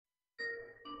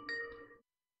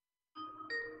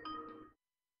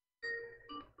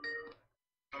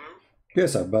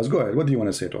Yes, Abbas, go ahead. What do you want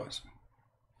to say to us?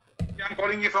 I'm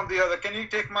calling you from the other. Can you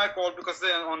take my call, because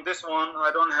on this one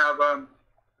I don't have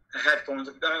headphones.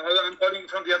 I'm calling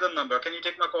from the other number. Can you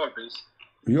take my call, please?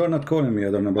 You are not calling me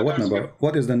other number. What number?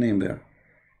 What is the name there?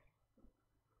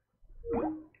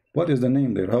 What is the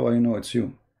name there? How I know it's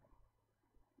you?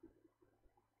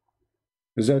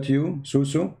 Is that you,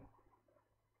 Susu?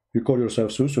 You call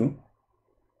yourself Susu?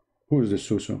 Who is this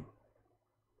Susu?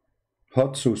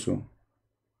 Hot Susu.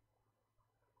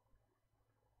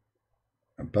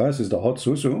 Abbas is the hot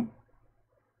Susu?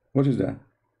 What is that?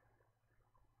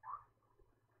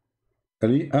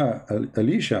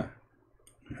 Alicia.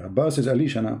 Abbas is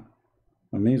Alicia now.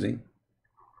 Amazing.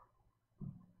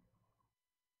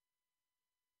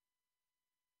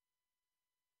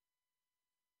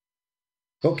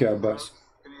 Okay, Abbas.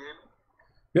 Can you hear me?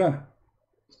 Yeah.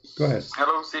 Go ahead.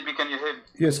 Hello, CP, can you hear me?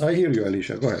 Yes, I hear you,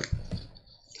 Alicia. Go ahead.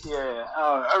 Yeah.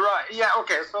 Right. Yeah.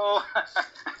 Okay. So,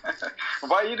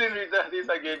 why you didn't read the hadith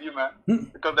I gave you, man?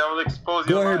 Because that will expose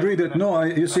you. Go ahead, read it. No,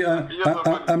 you see,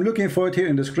 I'm looking for it here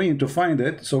in the screen to find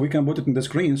it, so we can put it in the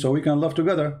screen, so we can laugh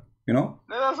together. You know.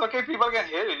 No, that's okay. People can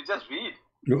hear it. Just read.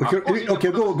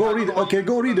 Okay, go read it. Okay,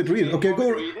 go read it. Read it. Okay,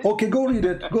 go read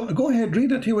it. Go ahead,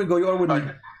 read it. Here we go. You are with me.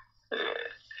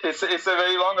 It's a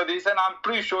very long hadith, and I'm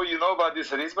pretty sure you know about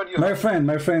this hadith, but you. My friend,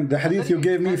 the hadith you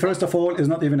gave me, first of all, is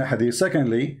not even a hadith.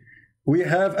 Secondly, we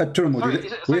have a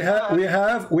Tirmidhi. We have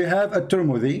a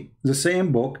Tirmidhi, the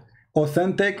same book,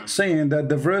 authentic, saying that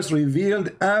the verse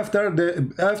revealed after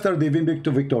they've been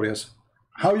victorious.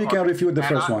 How you can refute the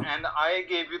first one? And I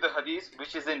gave you the hadith,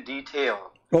 which is in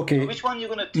detail. Okay. So which one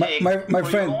you're going to take? My for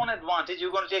friend, your own advantage,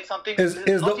 you're going to take something. Is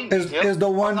the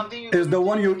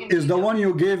one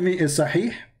you gave me is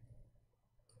sahih?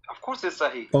 Of course, it's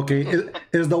sahih. Okay.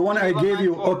 Is the one I gave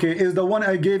you? Okay. Is the one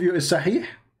I gave you is sahih?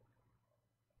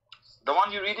 The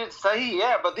one you read is sahih,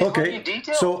 yeah. But this one in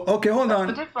detail. So hold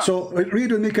on. So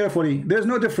read with me carefully. There's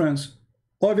no difference.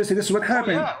 Obviously, this is what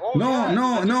happened. No.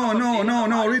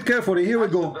 Read carefully. Here we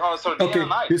go. Okay.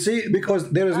 You see, because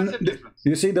there is.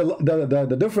 You see,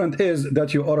 the difference is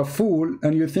that you are a fool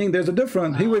and you think there's a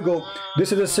difference. Here we go.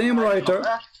 This is the same writer.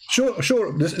 Sure.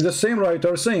 This is the same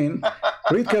writer saying,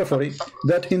 read carefully,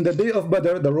 that in the day of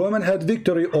Badr, the Roman had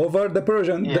victory over the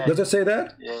Persian. Does it say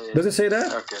that? Does it say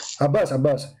that? Okay. Abbas,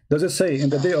 does it say in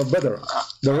the day of Badr,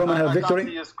 the Roman had victory?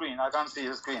 I can't see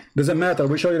your screen. Doesn't matter.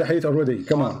 We show you the hadith already.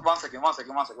 Come on. One second.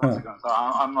 So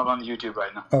I'm not on YouTube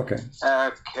right now. Okay.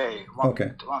 One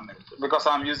minute. Because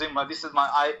I'm using this is my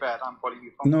iPad. I'm calling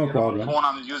you from no problem. phone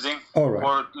I'm using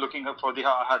for looking up for the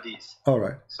hadith. All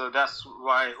right. So that's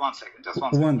why. One second. Just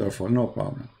one second. Wonderful. No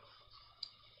problem.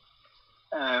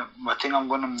 I think I'm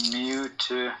going to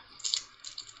mute.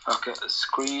 Okay,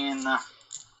 screen.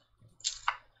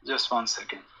 Just 1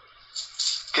 second.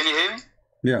 Can you hear me?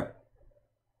 Yeah.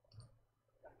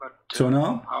 But, so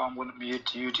now? I'm going to mute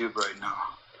YouTube right now.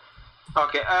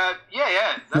 Okay.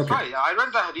 Yeah. That's right. I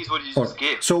read the hadith what you just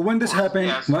gave. So when this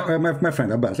happened, my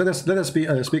friend Abbas, let us speak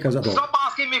as adults. Stop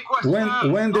asking me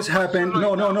questions. When this happened,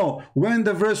 no. When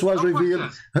the verse was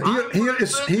revealed, here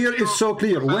is so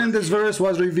clear. When this verse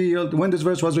was revealed,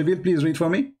 please read for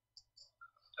me.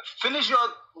 Finish your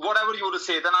whatever you want to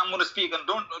say, then I'm going to speak, and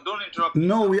don't interrupt.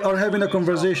 No, we are having a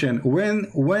conversation.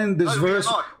 When this verse,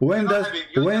 when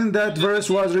that verse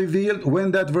was revealed,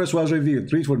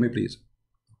 read for me, please.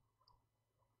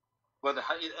 But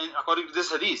according to this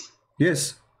hadith.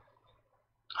 Yes.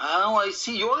 Oh, I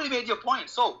see. You already made your point.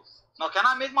 So now, can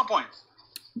I make my point?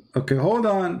 Okay, hold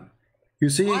on. You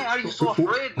see, why are you so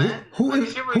afraid, man?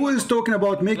 Who is talking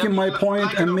about making my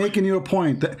point and making your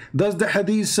point? Does the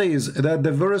hadith says that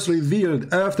the verse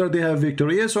revealed after they have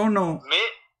victory? Yes or no?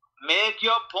 Make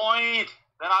your point.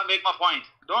 Then I'll make my point.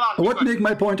 Don't ask me what make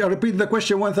my point? I repeat the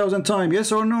question 1,000 times.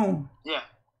 Yes or no? Yeah.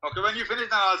 Okay, when you finish,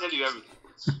 then I'll tell you everything.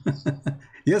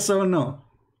 Yes or no?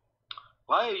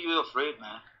 Why are you afraid,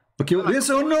 man? Okay, yes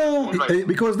or no?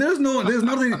 Because there's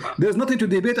nothing to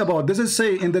debate about. Does it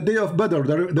say in the day of Badr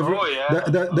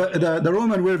the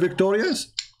Roman were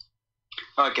victorious?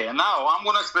 Okay, now I'm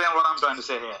going to explain what I'm trying to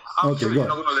say here. I'm sure you're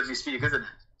not going to let me speak, isn't it?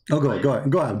 Oh, go,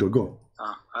 Abdul, go.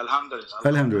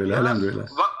 Alhamdulillah.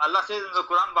 Allah says in the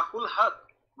Quran,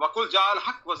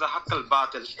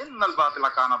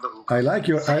 I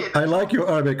like your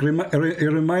Arabic.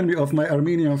 You remind me of my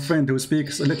Armenian friend who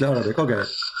speaks a little Arabic. Okay.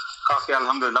 Okay,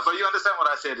 alhamdulillah. But you understand what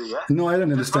I said, yeah? No, I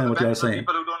don't understand what you are saying.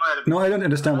 No, I don't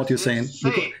understand what you're saying.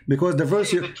 Because the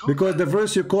verse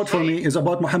you quote for me is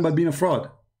about Muhammad being a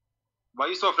fraud. Why are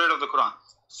you so afraid of the Quran?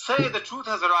 Say the truth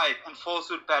has arrived and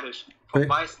falsehood perish.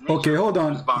 Okay, hold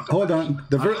on.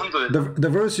 The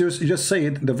verse you just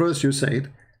said,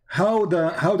 how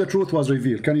the truth was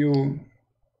revealed. Can you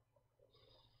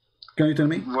tell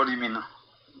me? What do you mean?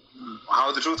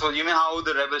 How the truth was? You mean how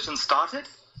the revelation started?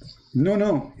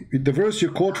 No. The verse you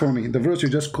quote for me, the verse you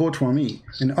just quote for me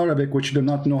in Arabic, which you do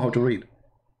not know how to read.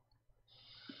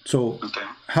 So,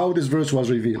 how this verse was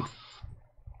revealed?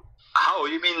 How?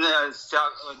 You mean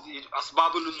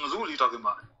Asbabul Nuzul you're talking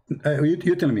about?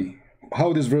 You tell me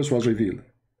how this verse was revealed.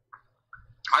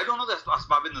 I don't know the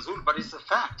Asbab al-Nuzul, but it's a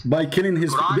fact. By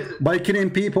killing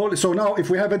people. So now if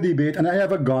we have a debate and I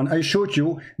have a gun, I shoot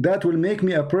you, that will make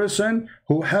me a person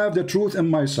who have the truth on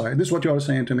my side. This is what you are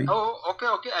saying to me. Oh,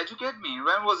 okay, educate me.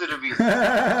 When was it revealed?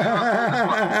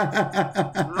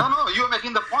 No, you're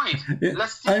making the point.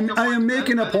 Let's see I am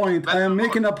making a point. I am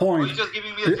making a point. You're just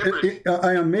giving me a gibberish.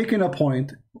 I am making a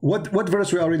point. What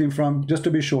verse we are reading from, just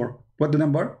to be sure? What the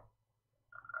number?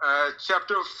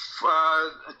 Chapter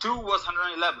 2, verse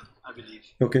 111, I believe.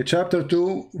 Okay, chapter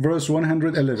 2, verse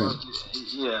 111.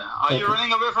 Yeah. Are you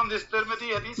running away from this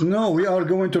Tirmidhi hadith? No, we are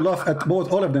going to laugh at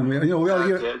all of them. We are here. We are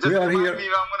here. I'm going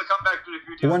to come back to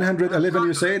repeat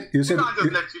 111. You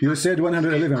said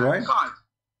 111, right?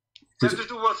 Chapter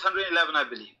 2, verse 111, I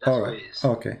believe. That's all right. What it is.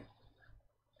 Okay.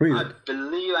 Read I it.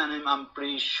 believe, and I'm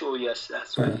pretty sure. Yes,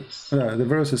 that's what it is. The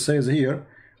verse says here.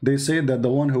 They say that the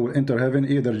one who will enter heaven,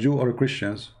 either Jew or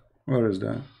Christians. Where is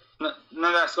that?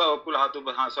 No, that's sorry.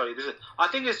 I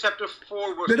think it's chapter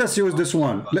 4. Verse Let us use this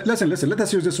one. Listen. Let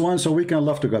us use this one so we can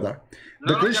laugh together.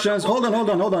 The Christians. Hold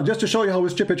on. Just to show you how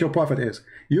stupid your prophet is.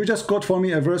 You just quote for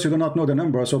me a verse. You do not know the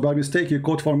number. So by mistake, you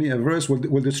quote for me a verse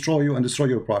will destroy you and destroy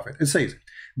your prophet. It says,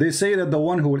 they say that the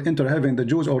one who will enter heaven, the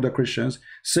Jews or the Christians,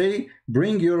 say,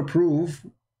 bring your proof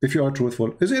if you are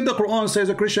truthful. Is it the Quran says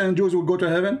the Christians and Jews will go to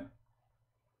heaven?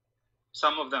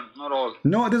 Some of them, not all.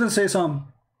 No, it doesn't say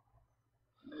some.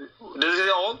 Does it say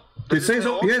all? It says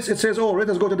all? Yes, it says all. Let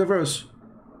us go to the verse.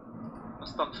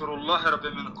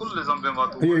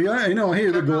 Yeah, I know.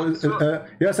 Here we go.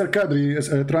 Yasser Kadri is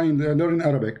trying to learn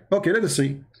Arabic. Okay, let us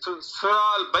see.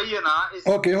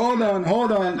 Okay, hold on.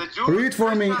 Read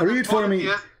for me. Read for me.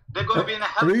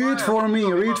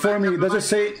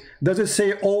 Does it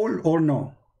say all or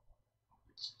no?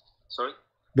 Sorry?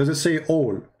 Does it say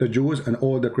all the Jews and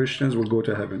all the Christians will go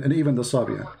to heaven, and even the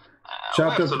Sabian?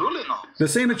 Absolutely no. The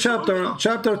same chapter,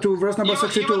 chapter 2, verse number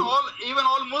 62. Even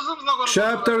all Muslims not going to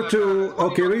chapter 2.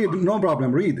 Okay, read. No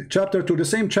problem. Read chapter 2. The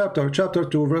same chapter, chapter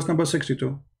 2, verse number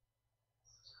 62.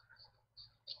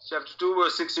 Chapter 2,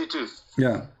 verse 62.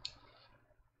 Yeah.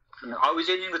 Are we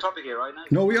changing the topic here right now?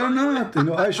 No, we are not. You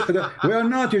know, we are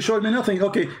not. You showed me nothing.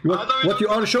 Okay, what you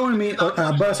are showing me,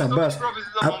 Abbas,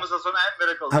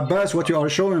 what you are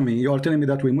showing me, you are telling me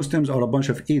that we Muslims are a bunch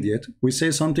of idiots. We say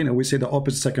something and we say the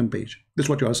opposite second page. This is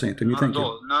what you are saying to me. Thank you.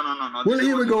 No. Well,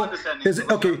 here we go.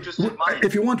 Okay,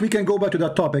 if you want, we can go back to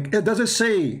that topic. Does it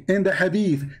say in the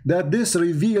hadith that this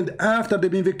revealed after they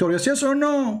being victorious? Yes or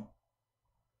no?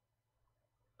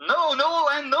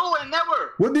 No, and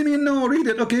never. What do you mean no? Read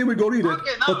it. Okay, here we go. Read it.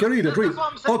 Okay, read it.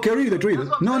 Okay, read it.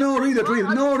 No, read it.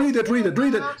 No, read it.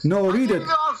 No, read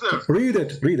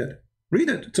it. Read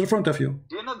it. It's in front of you.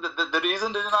 Do you know the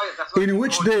reason? In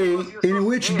which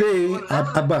day,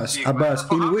 Abbas,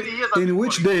 in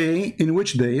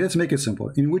which day, let's make it simple.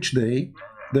 In which day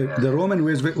the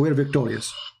Romans were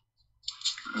victorious?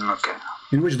 Okay.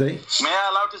 In which day? May I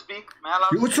allow to speak?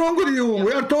 What's wrong with you?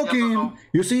 We are talking.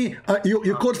 You see,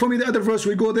 you quote for me the other verse.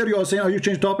 We go there. You are saying, "Are you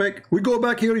change topic?" We go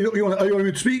back here. You want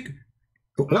me to speak?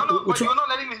 No, but you're not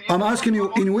letting me. I'm asking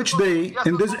you, in which day,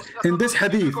 in this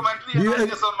hadith,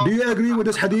 do you agree with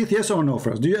this hadith? Yes or no?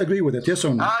 First, do you agree with it? Yes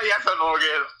or no? Yes or no.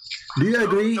 Do you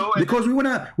agree? Because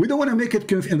we don't want to make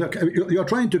it. You're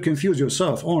trying to confuse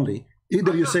yourself only.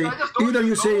 Either you say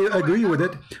you agree with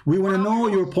it. We want to know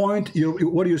your point,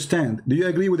 where you stand. Do you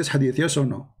agree with this hadith? Yes or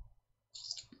no?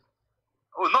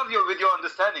 Oh, not with your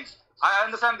understanding. I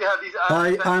understand the hadith.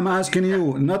 I'm asking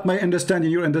you, not my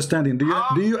understanding, your understanding. Do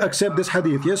you accept this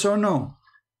hadith? Yes or no?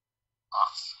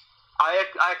 I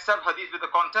accept hadith with the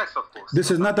context, of course. This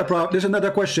is not a problem. This is not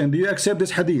a question. Do you accept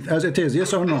this hadith as it is?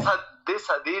 Yes or no? This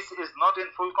hadith is not in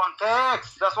full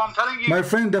context. That's what I'm telling you. My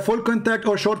friend, the full contact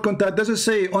or short contact, does it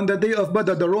say on the day of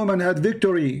Badr the Roman had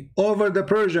victory over the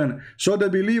Persian, so the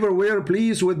believer were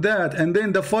pleased with that, and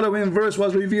then the following verse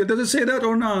was revealed? Does it say that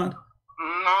or not?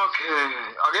 Okay.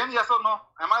 Again, yes or no?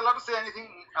 Am I allowed to say anything?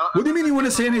 What do you mean you want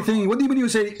to say anything? What do you mean you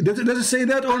say? Does it say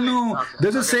that or no? Okay.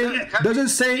 Does it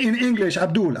say in English,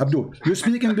 Abdul, you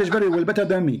speak English very well, better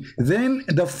than me. Then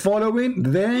the following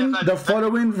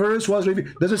verse was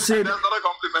revealed. Does it say? That's not a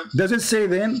compliment. Does it say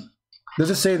then? Does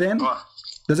it say then? What?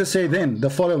 Does it say then the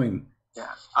following?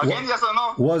 Yeah. Again, yes or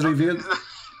no? Was revealed.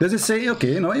 Does it say,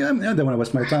 okay, no, I don't want to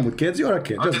waste my time with kids. You're a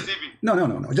kid. Just,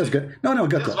 no. Just get, no,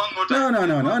 get lost.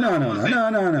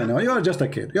 No. You're just a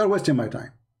kid. You're wasting my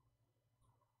time.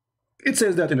 It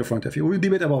says that in the front of you. We'll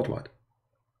debate about what.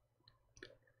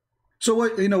 So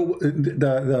what, you know,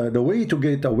 the way to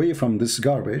get away from this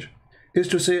garbage is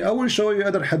to say, I will show you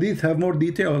other hadith have more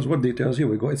details. What details? Here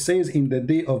we go. It says in the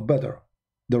day of Badr,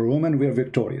 the Roman were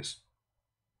victorious.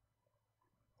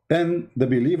 And the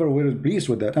believer were pleased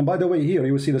with that. And by the way, here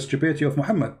you will see the stupidity of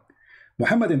Muhammad.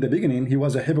 Muhammad in the beginning, he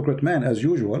was a hypocrite man as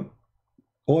usual,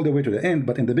 all the way to the end.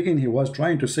 But in the beginning, he was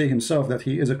trying to say himself that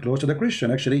he is close to the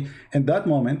Christian. Actually, in that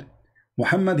moment,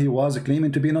 Muhammad, he was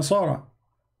claiming to be Nasara.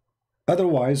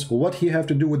 Otherwise, what he have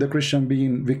to do with the Christian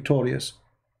being victorious?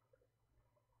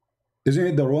 Isn't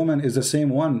it the Roman is the same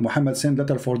one? Muhammad sent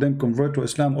letter for them, convert to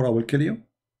Islam or I will kill you.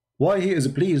 Why he is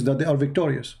pleased that they are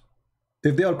victorious?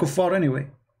 If they are kuffar anyway.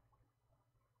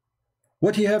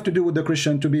 What he have to do with the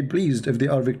Christian to be pleased if they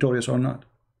are victorious or not?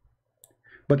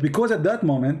 But because at that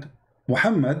moment,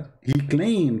 Muhammad, he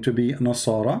claimed to be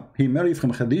Nasara. He married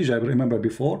from Khadija, I remember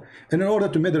before. And in order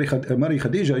to marry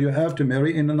Khadija, you have to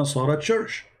marry in the Nasara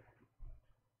church.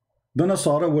 The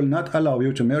Nasara will not allow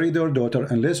you to marry their daughter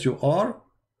unless you are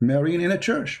marrying in a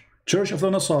church. Church of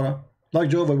the Nasara, like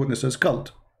Jehovah's Witnesses,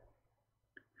 cult.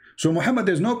 So Muhammad,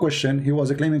 there's no question, he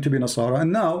was claiming to be Nasara.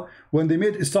 And now, when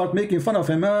they start making fun of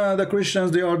him, the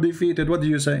Christians, they are defeated. What do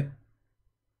you say?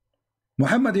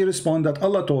 Muhammad, he responded that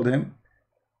Allah told him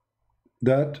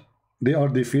that they are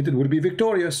defeated, will be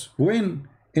victorious. When?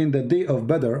 In the day of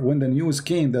Badr, when the news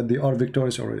came that they are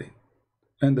victorious already.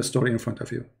 And the story in front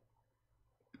of you.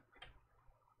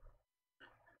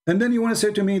 And then you want to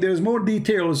say to me, there's more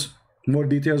details. More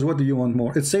details, what do you want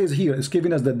more? It says here, it's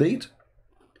giving us the date.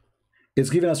 It's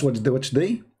giving us which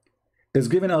day. It's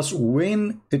giving us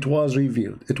when it was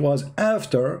revealed. It was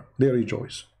after they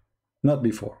rejoice, not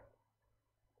before.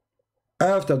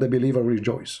 After the believer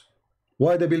rejoice.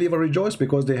 Why the believer rejoice?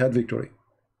 Because they had victory.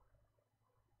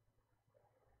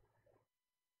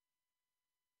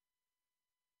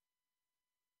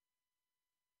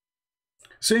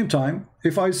 Same time,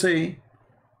 if I say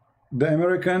the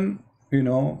American, you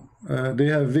know, they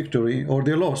have victory or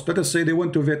they lost. Let us say they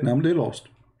went to Vietnam, they lost.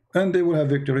 And they will have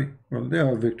victory. Well, they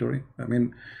have victory. I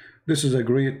mean, this is a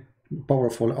great,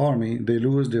 powerful army. They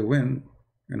lose, they win.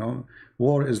 You know,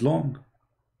 war is long.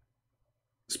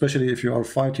 Especially if you are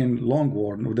fighting long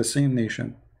war with the same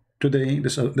nation. Today,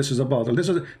 this is a battle.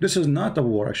 This is not a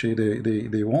war. Actually,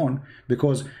 they won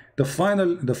because the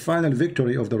final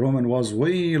victory of the Roman was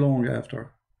way long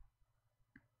after.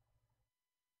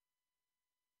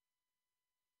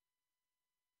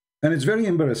 And it's very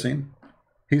embarrassing.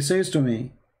 He says to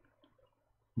me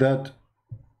that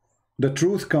the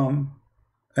truth come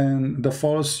and the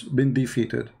false been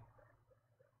defeated.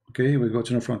 Okay, here we go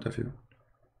to in front of you.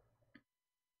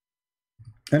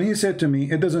 And he said to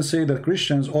me, it doesn't say that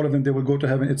Christians, all of them, they will go to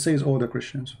heaven. It says all the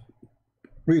Christians.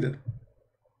 Read it.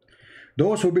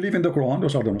 Those who believe in the Quran,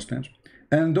 those are the Muslims.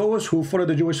 And those who follow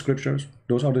the Jewish scriptures,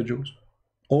 those are the Jews.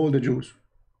 All the Jews.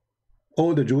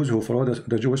 All the Jews who follow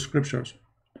the Jewish scriptures.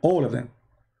 All of them.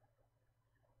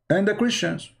 And the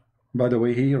Christians. By the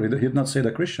way, he did not say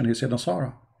the Christian, he said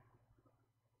Nasara.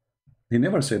 He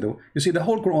never said the... You see, the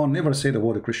whole Quran never said the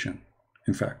word Christian,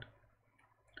 in fact.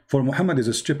 For Muhammad is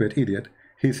a stupid idiot.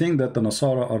 He thinks that the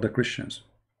Nasara are the Christians.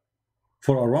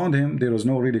 For around him, there is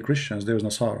no really Christians, there is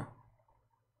Nasara.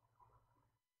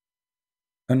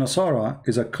 And Nasara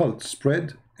is a cult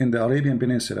spread in the Arabian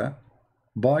Peninsula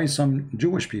by some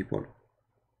Jewish people,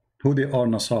 who they are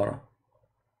Nasara.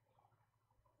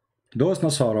 Those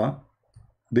Nasara,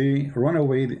 they run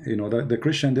away, you know, the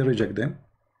Christian, they reject them.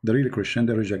 The real Christian,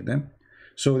 they reject them.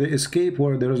 So they escape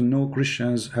where there is no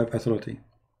Christians have authority.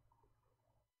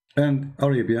 And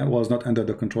Arabia was not under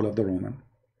the control of the Roman.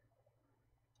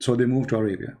 So they moved to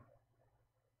Arabia.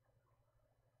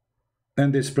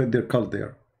 And they spread their cult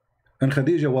there. And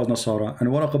Khadija was Nasara, and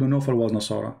Waraq ibn Nawfal was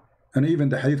Nasara. And even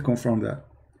the Hadith confirmed that.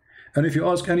 And if you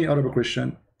ask any Arab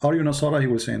Christian, are you Nasara? He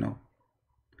will say no.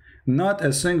 Not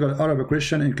a single Arab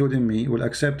Christian, including me, will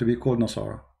accept to be called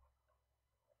Nasara.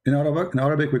 In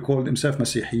Arabic we call themselves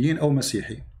Masihiyin or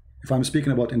Masihi. If I'm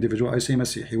speaking about individual, I say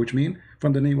Masihi, which means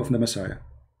from the name of the Messiah.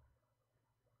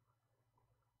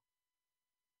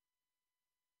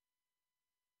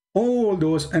 All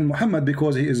those, and Muhammad,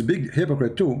 because he is big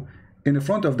hypocrite too, in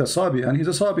front of the Sabian, he's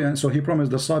a Sabian, so he promised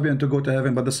the Sabian to go to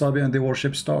heaven, but the Sabian, they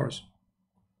worship stars.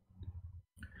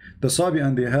 The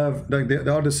Sabian, they have, like, they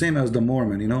are the same as the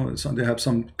Mormon, you know, so they have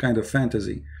some kind of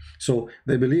fantasy. So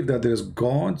they believe that there's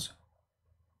gods,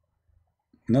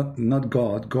 not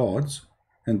God, gods,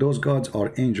 and those gods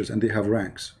are angels, and they have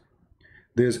ranks.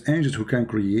 There's angels who can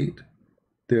create.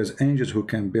 There's angels who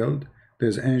can build.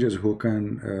 There's angels who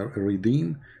can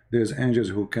redeem. There's angels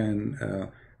who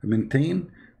can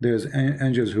maintain. There's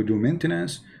angels who do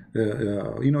maintenance.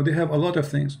 You know, they have a lot of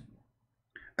things.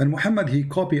 And Muhammad, he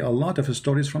copied a lot of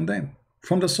stories from them,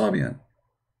 from the Sabian,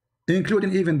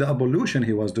 including even the evolution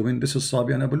he was doing. This is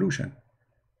Sabian evolution.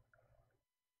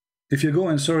 If you go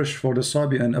and search for the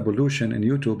Sabian evolution in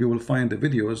YouTube, you will find the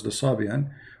videos, the Sabian,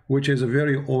 which is a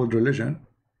very old religion,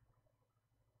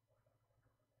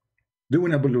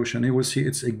 doing evolution. You will see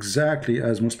it's exactly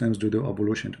as Muslims do the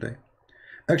evolution today.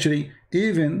 Actually,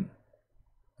 even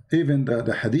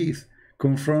the hadith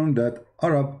confirmed that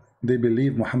Arab, they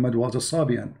believe Muhammad was a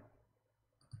Sabian.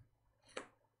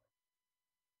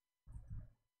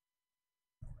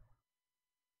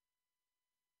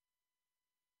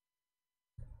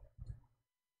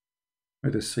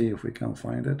 Let us see if we can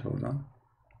find it. Hold on.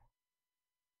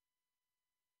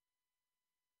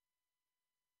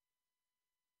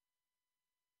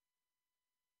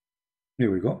 Here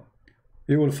we go.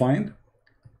 You will find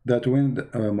that when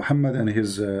Muhammad and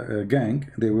his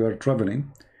gang, they were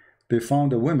traveling, they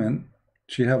found a woman,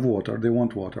 she have water, they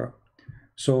want water.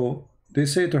 So they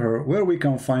say to her, where we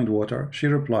can find water? She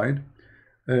replied,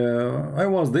 I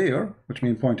was there, which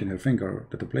means pointing her finger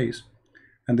to the place.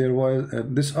 And there was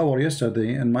this hour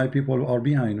yesterday, and my people are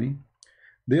behind me.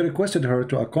 They requested her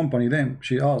to accompany them.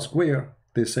 She asked, where?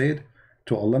 They said,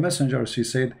 to Allah Messenger. She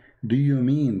said, do you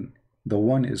mean the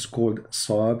one is called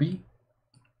Sabi?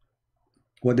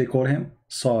 What they call him?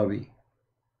 Sabi.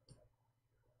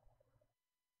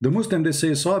 The Muslim, they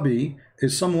say Sabi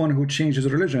is someone who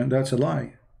changes religion. That's a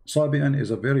lie. Sabian is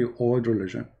a very old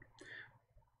religion.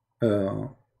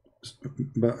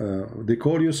 They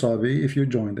call you Sabi if you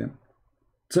join them.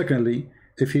 Secondly,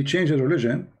 if he changes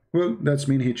religion, well, that's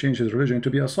mean he changes religion to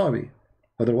be a Sabi.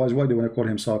 Otherwise, why do you want to call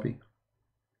him Sabi?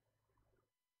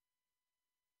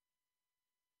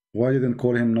 Why didn't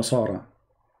call him Nasara?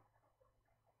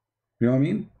 You know what I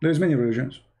mean? There's many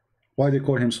religions. Why they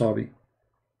call him Sabi?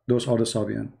 Those are the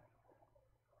Sabian.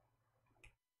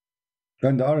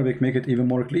 Then the Arabic make it even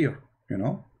more clear. You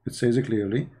know, it says it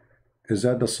clearly. Is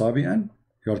that the Sabian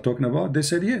you're talking about? They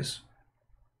said yes.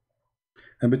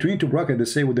 And between two brackets, they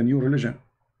say with the new religion.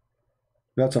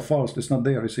 That's a false. It's not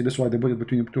there. You see, that's why they put it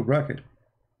between two brackets.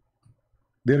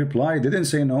 They replied. They didn't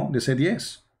say no. They said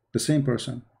yes. The same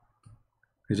person.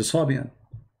 He's a Sabian.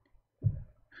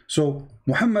 So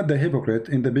Muhammad the hypocrite,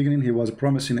 in the beginning, he was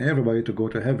promising everybody to go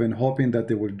to heaven, hoping that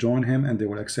they will join him and they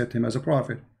will accept him as a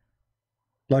prophet.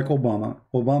 Like Obama.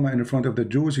 Obama in front of the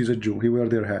Jews, he's a Jew. He wear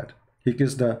their hat. He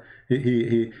kissed the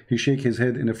he shake his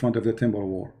head in the front of the temple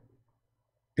wall.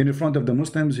 In front of the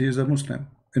Muslims, he is a Muslim.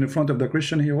 In front of the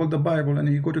Christian, he hold the Bible and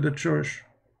he go to the church,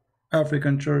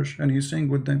 African church, and he sing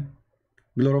with them,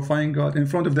 glorifying God. In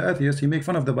front of the atheist, he make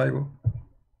fun of the Bible.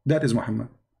 That is Muhammad.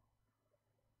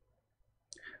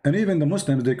 And even the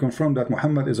Muslims, they confirm that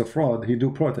Muhammad is a fraud. He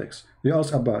do politics. They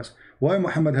ask Abbas, why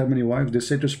Muhammad have many wives? They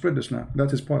say to spread Islam.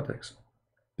 That is politics.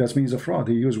 That means a fraud.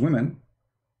 He used women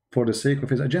for the sake of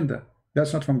his agenda.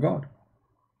 That's not from God.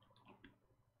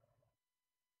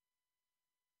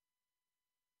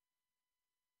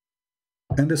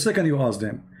 And the second you ask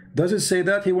them, does it say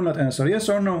that? He will not answer yes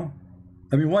or no.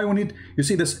 I mean, why we need, you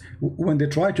see this, when they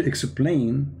try to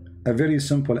explain a very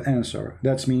simple answer,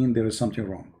 that means there is something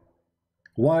wrong.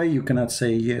 Why you cannot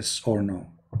say yes or no?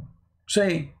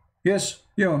 Say yes,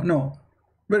 yeah, no.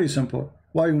 Very simple.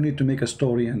 Why you need to make a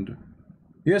story and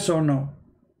yes or no?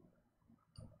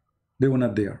 They were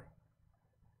not there.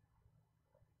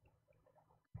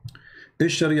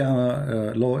 Is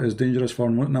Sharia law is dangerous for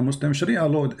non-Muslims? Sharia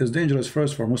law is dangerous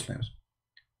first for Muslims,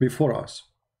 before us.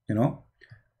 You know,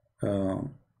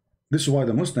 this is why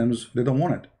the Muslims, they don't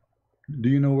want it. Do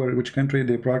you know which country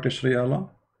they practice Sharia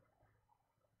law?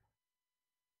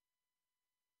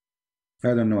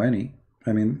 I don't know any.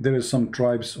 I mean, there is some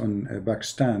tribes on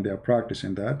Pakistan, they are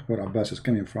practicing that, where Abbas is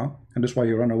coming from, and that's why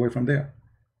he ran away from there.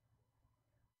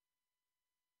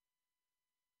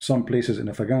 Some places in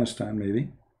Afghanistan, maybe.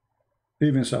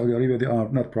 Even Saudi Arabia, they are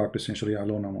not practicing Sharia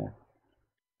law no more.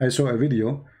 I saw a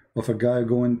video of a guy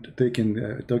going taking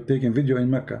video in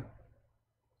Mecca,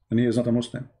 and he is not a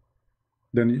Muslim.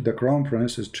 Then the crown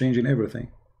prince is changing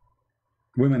everything.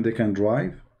 Women, they can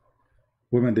drive.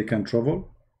 Women, they can travel.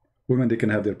 Women, they can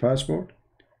have their passport.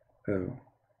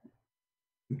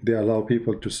 They allow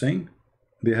people to sing.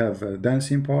 They have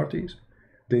dancing parties.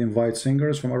 They invite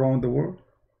singers from around the world.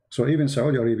 So even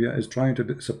Saudi Arabia is trying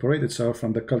to separate itself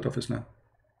from the cult of Islam.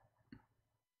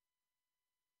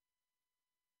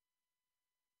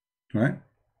 Right?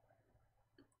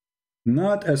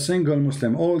 Not a single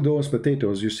Muslim. All those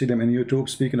potatoes, you see them in YouTube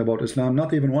speaking about Islam,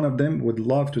 not even one of them would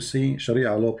love to see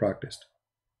Sharia law practiced.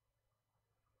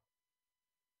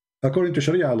 According to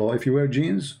Sharia law, if you wear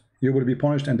jeans, you will be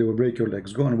punished and they will break your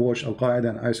legs. Go and watch Al-Qaeda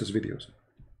and ISIS videos.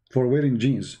 For wearing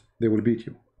jeans, they will beat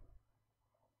you.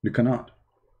 You cannot.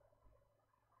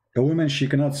 A woman, she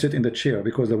cannot sit in the chair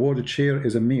because the word chair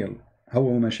is a male. How a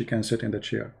woman, she can sit in the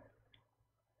chair?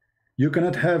 You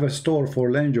cannot have a store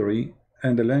for lingerie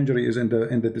and the lingerie is in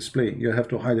the display. You have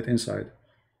to hide it inside.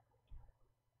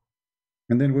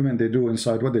 And then women, they do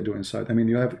inside what they do inside. I mean,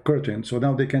 you have curtain, so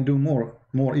now they can do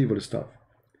more evil stuff.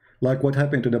 Like what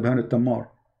happened to Nabhan al-Tammar.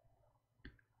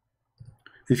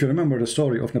 If you remember the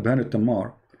story of Nabhan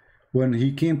al-Tammar, when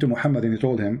he came to Muhammad and he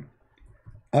told him,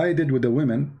 I did with the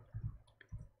women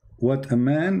what a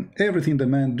man, everything the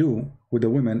man do with the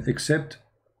women except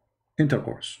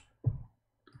intercourse.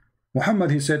 Muhammad,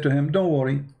 he said to him, don't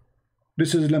worry,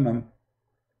 this is lamam.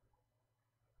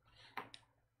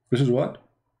 This is what?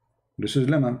 This is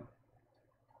lamam.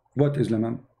 What is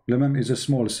lamam? Lamam is a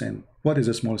small sin. What is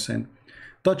a small sin?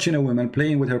 Touching a woman,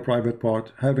 playing with her private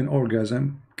part, having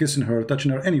orgasm, kissing her,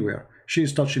 touching her anywhere. She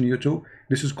is touching you too.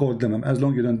 This is called lamam. As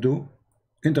long as you don't do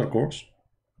intercourse,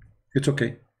 it's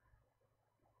okay.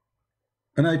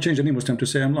 And I change any Muslim to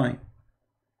say I'm lying.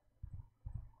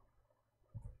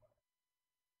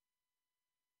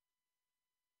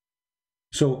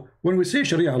 So when we say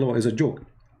Sharia law is a joke,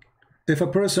 if a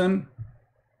person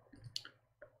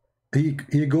he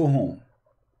go home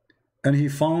and he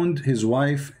found his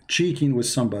wife cheating with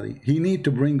somebody, he need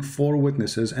to bring 4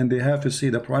 witnesses and they have to see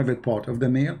the private part of the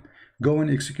male go and,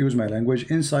 excuse my language,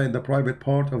 inside the private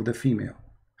part of the female.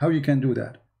 How you can do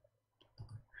that?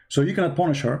 So you cannot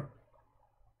punish her.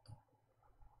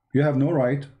 You have no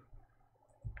right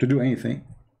to do anything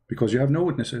because you have no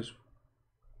witnesses.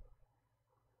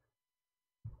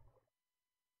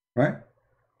 Right?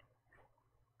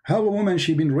 How a woman,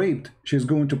 she been raped, she's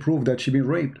going to prove that she been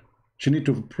raped? She need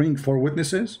to bring 4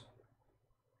 witnesses?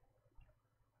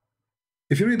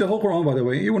 If you read the whole Quran, by the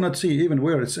way, you will not see even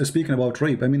where it's speaking about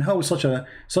rape. I mean, how such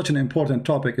an important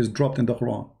topic is dropped in the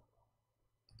Quran?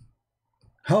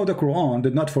 How the Quran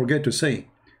did not forget to say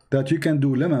that you can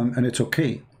do limam and it's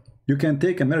okay. You can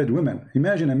take a married woman.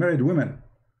 Imagine a married woman.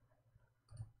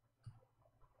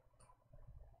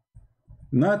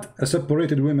 Not a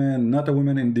separated woman, not a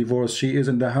woman in divorce. She is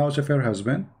in the house of her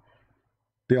husband.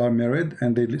 They are married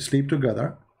and they sleep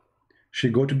together. She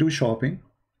go to do shopping.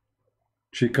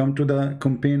 She come to the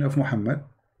companion of Muhammad.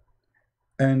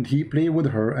 And he play with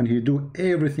her and he do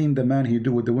everything the man he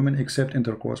do with the women except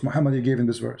intercourse. Muhammad, he gave in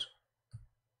this verse.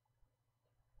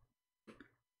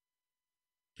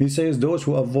 He says, those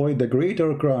who avoid the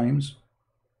greater crimes,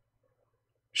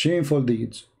 shameful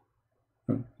deeds.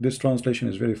 This translation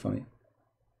is very funny.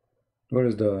 Where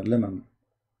is the lemon?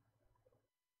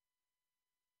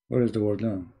 Where is the word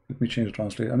lemon? Let me change the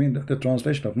translation. I mean, the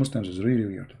translation of Muslims is really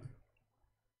weird.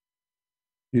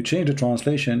 You change the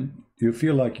translation, you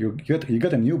feel like you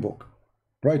get a new book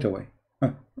right away.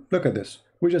 Look at this.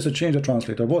 We just changed the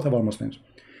translator, both of our Muslims.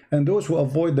 And those who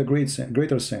avoid the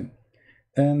greater sin,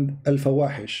 and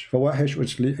al-fawahish, fawahish,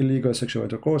 which is illegal sexual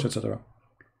intercourse, etc.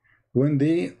 When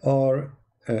they are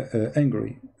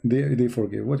angry, they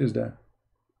forgive. What is that?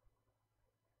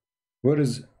 Where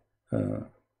is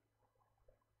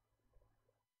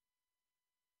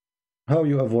how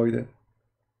you avoid it?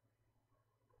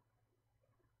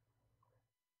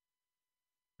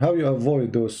 How you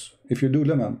avoid those? If you do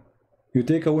lamam, you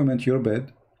take a woman to your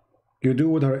bed, you do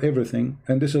with her everything,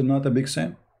 and this is not a big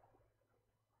sin.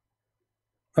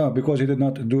 Because he did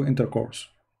not do intercourse.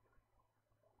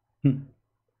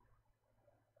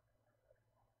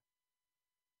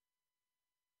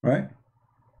 Right?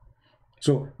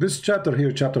 So this chapter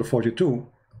here, chapter 42,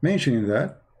 mentioning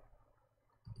that,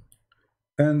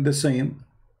 and the same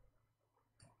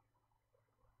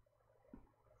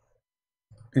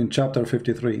in chapter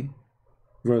 53,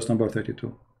 verse number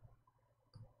 32.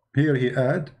 Here he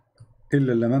add,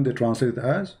 illa lamam, they translate it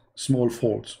as small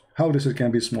faults. How this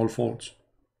can be small faults?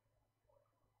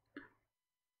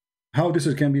 How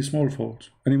this can be small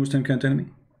faults? Any Muslim can tell me?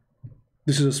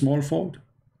 This is a small fault?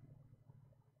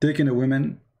 Taking a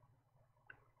woman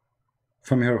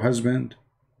from her husband,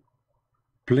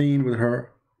 playing with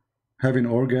her, having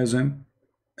orgasm,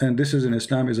 and this is in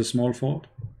Islam is a small fault?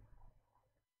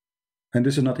 And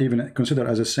this is not even considered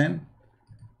as a sin?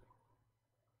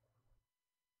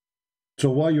 So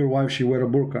why your wife, she wear a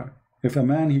burqa? If a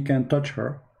man, he can touch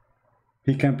her,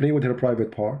 he can play with her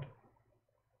private part,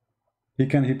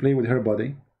 he play with her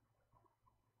body,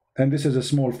 and this is a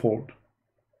small fault.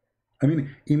 I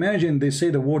mean, imagine they say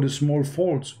the word is small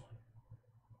faults,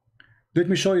 Let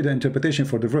me show you the interpretation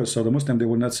for the verse, so the Muslim, they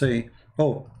will not say,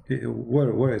 oh,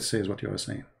 where it says what you are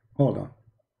saying. Hold on.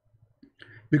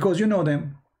 Because you know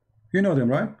them,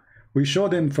 right? We show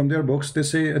them from their books, they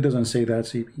say it doesn't say that,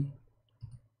 CP.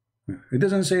 It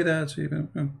doesn't say that,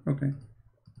 CP. Okay.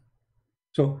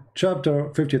 So,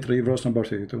 chapter 53, verse number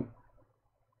 32.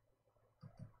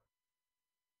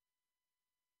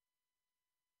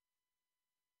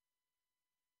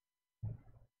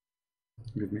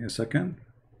 Give me a second.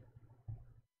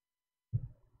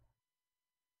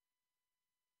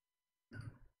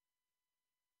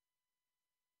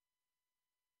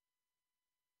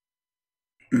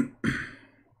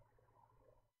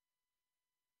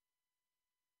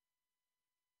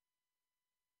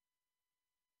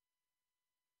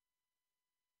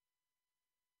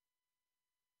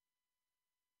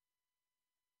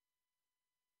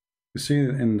 You see,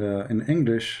 in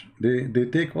English, they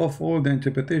take off all the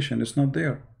interpretation. It's not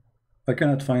there. I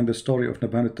cannot find the story of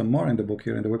Nabhan al-Tammar in the book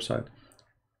here in the website.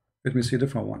 Let me see a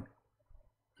different one.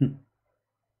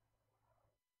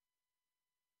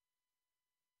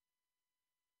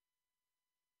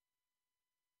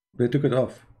 They took it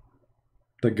off.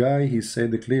 The guy, he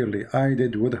said clearly, I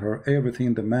did with her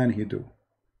everything the man he do,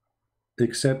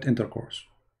 except intercourse.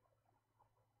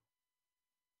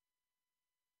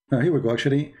 Now here we go,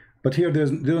 actually. But here they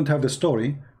don't have the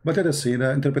story. But let us see the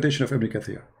interpretation of Ibn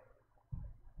Kathir.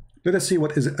 Let us see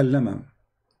what is al-lamam.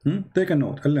 Take a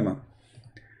note, al-lamam.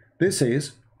 This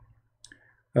says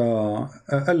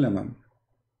al-lamam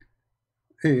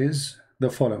is the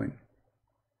following.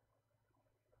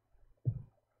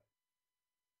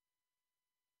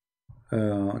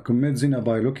 Commit zina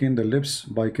by looking, the lips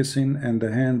by kissing, and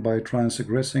the hand by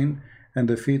transgressing, and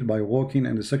the feet by walking,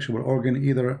 and the sexual organ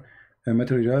either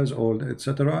materialize or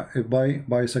etc.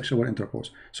 by sexual intercourse.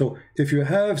 So if you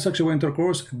have sexual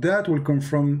intercourse, that will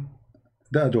confirm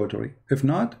the adultery. If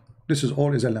not, this is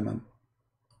all is a lamam.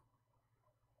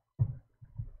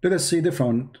 Let us see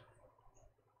different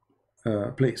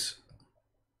place.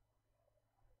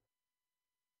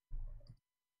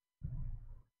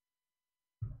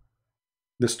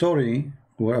 The story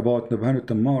about Nabhan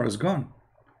al-Tammar is gone.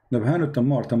 Nabhan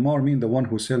al-Tammar, Tammar means the one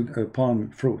who sold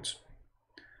palm fruits.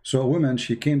 So a woman,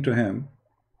 she came to him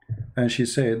and she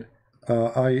said,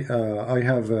 I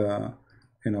have,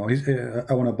 you know,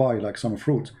 I want to buy like some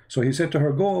fruit. So he said to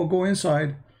her, go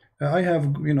inside. I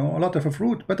have, you know, a lot of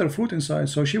fruit, better fruit inside.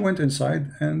 So she went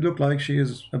inside and looked like she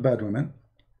is a bad woman.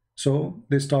 So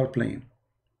they start playing.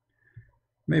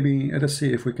 Maybe let us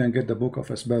see if we can get the book of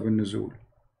Asbab al-Nuzul.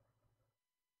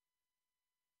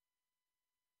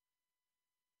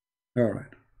 All right.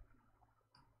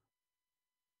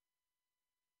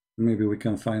 Maybe we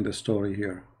can find a story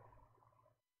here.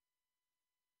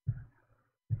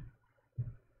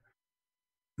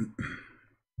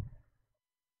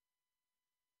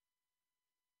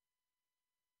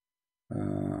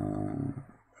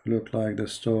 Look like the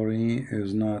story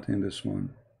is not in this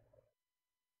one.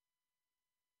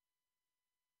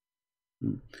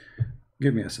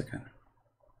 Give me a second.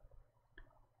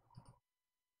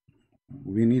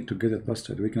 We need to get it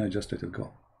busted. We cannot just let it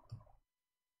go.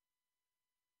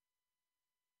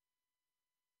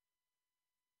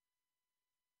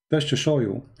 That's to show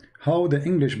you how the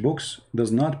English books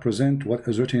does not present what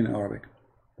is written in Arabic.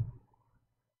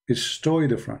 It's totally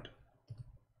different.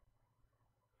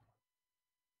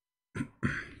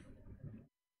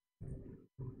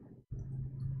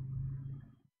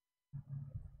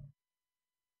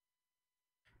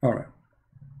 All right.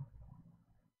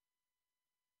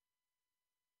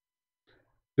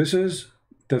 This is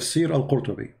Tafsir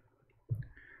al-Qurtubi.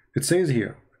 It says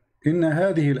here, إن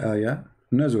هذه الآية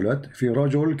نزلت في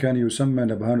رجل كان يسمى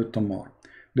نبهان التمار.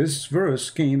 This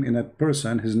verse came in a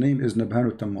person, his name is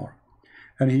Nabhan al-Tammar,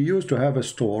 and he used to have a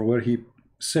store where he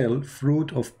sell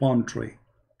fruit of palm tree.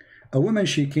 A woman,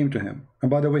 she came to him, and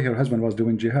by the way, her husband was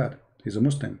doing jihad. He's a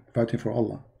Muslim, fighting for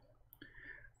Allah,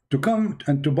 to come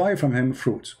and to buy from him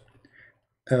fruits.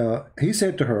 He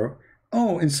said to her,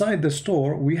 oh, inside the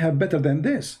store we have better than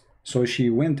this. So she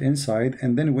went inside,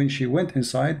 and then when she went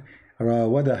inside,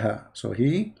 rawadaha, so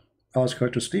he asked her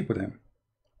to sleep with him,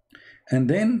 and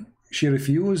then she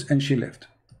refused and she left.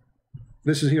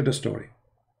 This is here the story.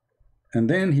 And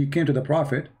then he came to the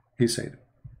Prophet. He said,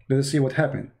 let us see what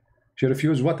happened. She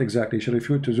refused what exactly? She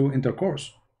refused to do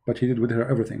intercourse, but he did with her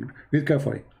everything. Read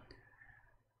carefully.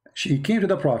 She came to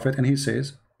the Prophet and he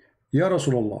says, Ya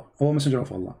Rasulullah, O Messenger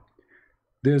of Allah,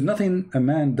 there is nothing a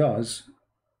man does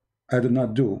I did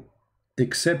not do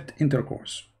except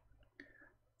intercourse,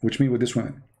 which means with this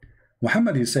woman.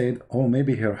 Muhammad, he said, oh,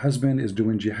 maybe her husband is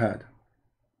doing jihad,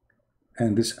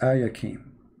 and this ayah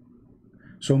came.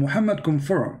 So Muhammad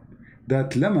confirmed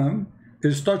that Lamam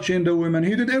is touching the women.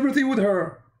 He did everything with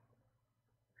her.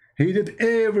 He did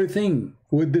everything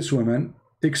with this woman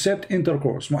except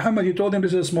intercourse. Muhammad, he told him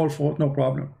this is a small fault, no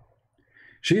problem.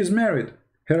 She is married.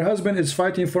 Her husband is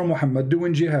fighting for Muhammad,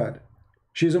 doing jihad.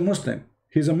 She's a Muslim.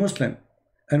 He's a Muslim.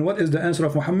 And what is the answer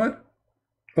of Muhammad?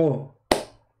 Oh,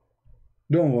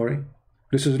 don't worry.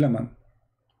 This is Lamam.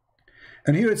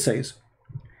 And here it says,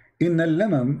 إن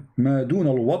اللمم ما دون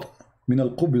الوطء من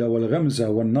القبلة والغمزة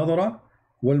والنظرة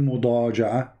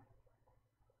والمضاجعة.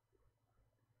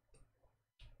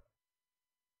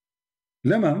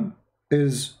 Lamam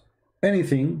is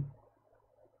anything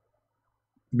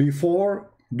before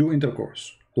do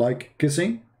intercourse, like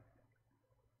kissing,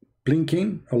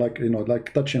 blinking, or like, you know,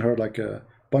 like touching her, like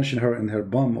punching her in her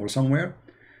bum or somewhere,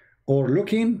 or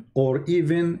looking, or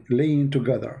even laying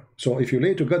together. So if you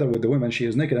lay together with the woman, she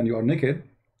is naked and you are naked,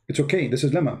 it's okay. This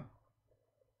is Lamam.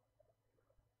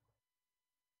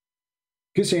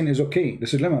 Kissing is okay.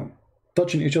 This is Lamam.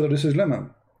 Touching each other, this is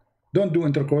Lamam. Don't do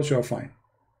intercourse, you are fine.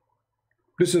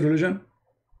 This is religion.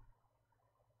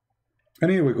 And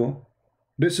here we go.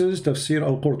 This is Tafsir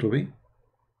al-Qurtubi,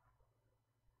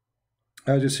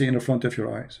 as you see in the front of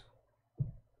your eyes.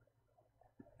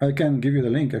 I can give you the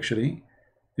link actually.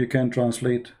 You can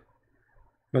translate,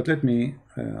 but let me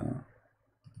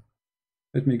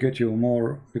get you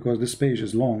more, because this page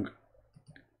is long.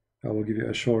 I will give you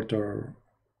a shorter.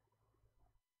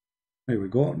 Here we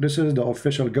go. This is the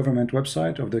official government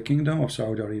website of the Kingdom of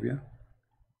Saudi Arabia.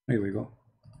 Here we go.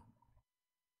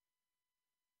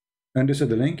 And this is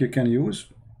the link you can use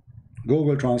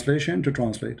Google Translation to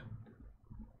translate.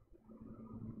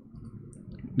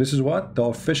 This is what? The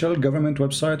official government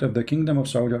website of the Kingdom of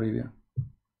Saudi Arabia.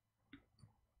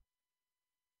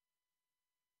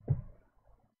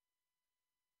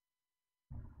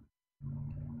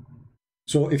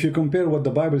 So if you compare what the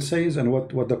Bible says and what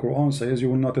the Quran says, you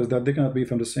will notice that they cannot be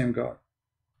from the same God.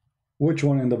 Which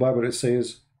one in the Bible it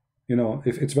says, you know,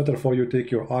 if it's better for you to take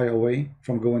your eye away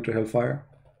from going to hellfire?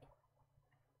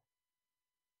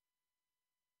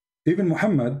 Even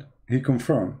Muhammad, he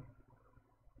confirmed,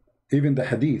 even the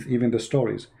hadith, even the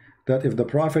stories, that if the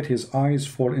Prophet, his eyes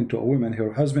fall into a woman,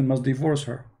 her husband must divorce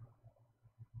her.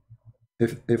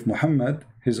 If Muhammad,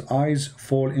 his eyes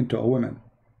fall into a woman,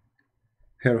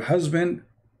 her husband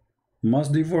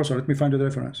must divorce her. Let me find you the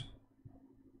reference.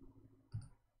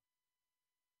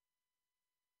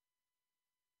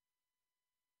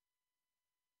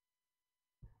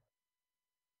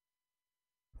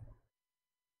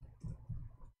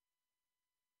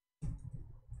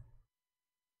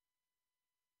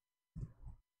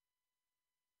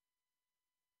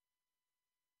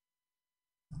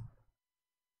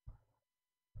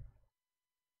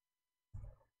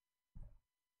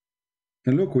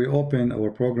 And look, we open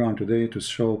our program today to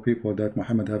show people that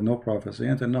Muhammad have no prophecy,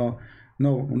 and no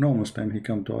Muslim, he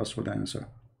come to us with the answer.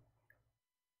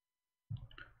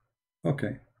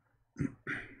 Okay.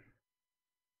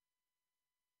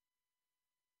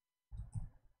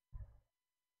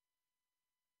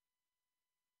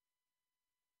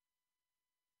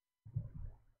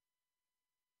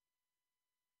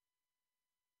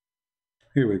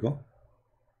 Here we go.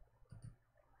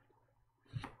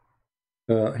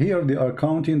 Here they are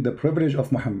counting the privilege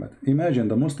of Muhammad. Imagine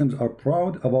the Muslims are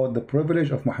proud about the privilege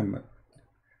of Muhammad.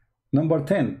 Number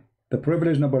 10, the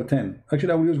privilege number 10.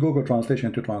 Actually, I will use Google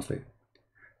Translation to translate.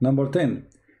 Number 10,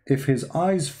 if his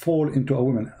eyes fall into a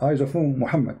woman, eyes of whom?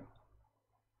 Muhammad,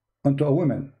 onto a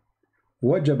woman,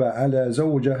 وَجَبَ عَلَى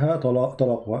زَوْجَهَا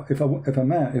طَلَقُهَا. If a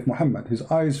man, if Muhammad, his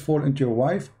eyes fall into your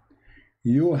wife,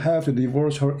 you have to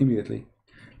divorce her immediately.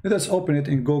 Let us open it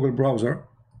in Google browser,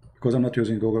 because I'm not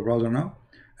using Google browser now,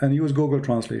 and use Google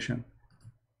Translation.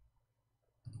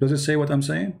 Does it say what I'm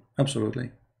saying?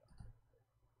 Absolutely.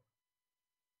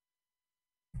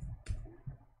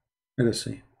 Let us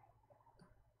see.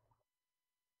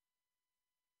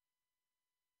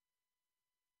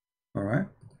 All right.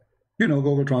 You know,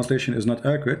 Google Translation is not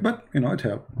accurate, but you know, it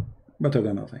helped. Better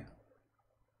than nothing.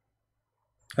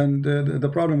 And the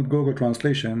problem with Google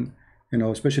Translation, you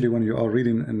know, especially when you are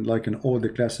reading in like an old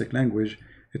classic language,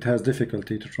 it has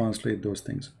difficulty to translate those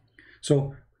things.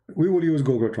 So we will use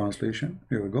Google Translation.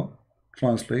 Here we go.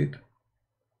 Translate.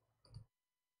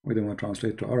 We don't want to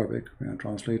translate to Arabic. We want to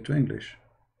translate to English.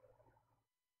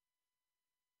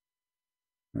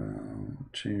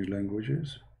 Change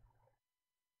languages.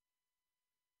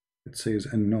 It says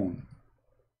unknown.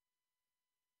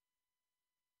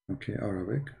 Okay,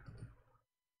 Arabic.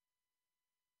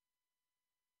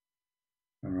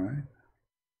 All right.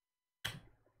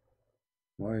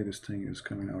 Why this thing is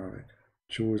coming Arabic?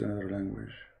 Choose another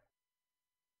language.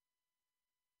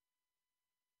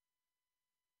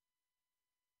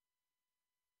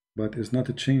 but it's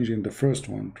not changing the first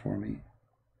one for me,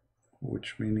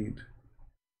 which we need.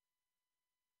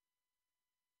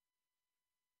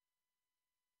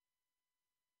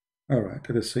 All right,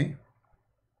 let us see.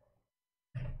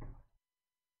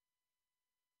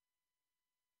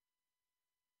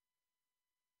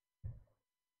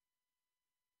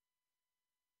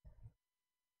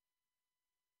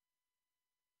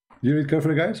 You read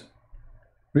carefully, guys?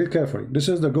 Read carefully. This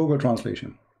is the Google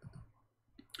translation.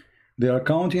 They are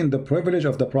counting the privilege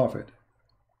of the Prophet.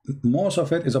 Most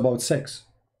of it is about sex,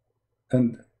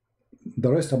 and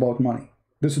the rest about money.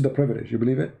 This is the privilege. You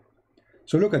believe it?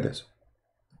 So look at this.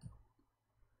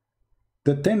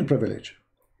 The 10th privilege.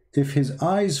 If his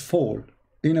eyes fall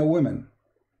in a woman,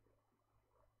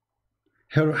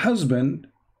 her husband,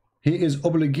 he is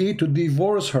obligated to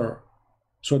divorce her,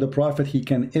 so the Prophet, he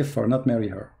can if her, not marry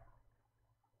her.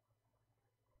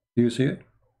 Do you see it?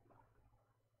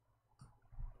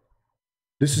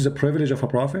 This is a privilege of a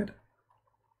Prophet?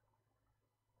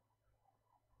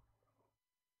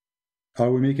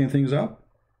 Are we making things up?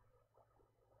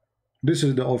 This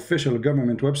is the official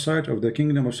government website of the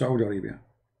Kingdom of Saudi Arabia.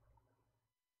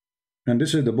 And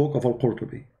this is the book of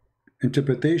Al-Qurtubi.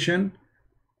 Interpretation,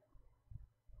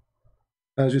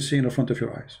 as you see in the front of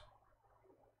your eyes.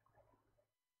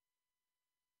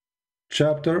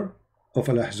 Chapter of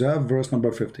Al-Ahzab, verse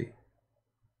number 50.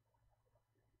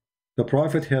 The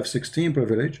Prophet have 16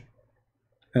 privilege,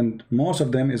 and most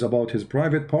of them is about his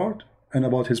private part and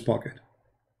about his pocket.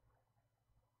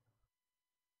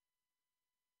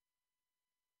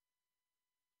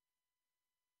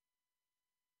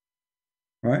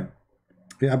 Right?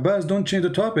 Yeah, Abbas, don't change the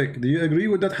topic. Do you agree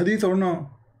with that hadith or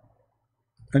no?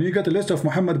 And you got a list of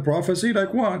Muhammad prophecy,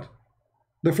 like what?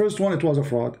 The first one, it was a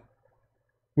fraud.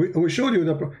 We showed you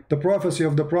the prophecy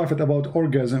of the Prophet about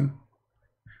orgasm.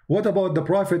 What about the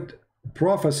Prophet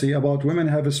prophecy about women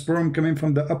have a sperm coming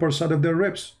from the upper side of their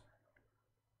ribs?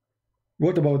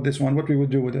 What about this one? What we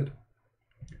would do with it?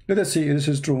 Let us see if this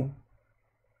is true.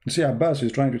 You see, Abbas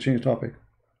is trying to change topic.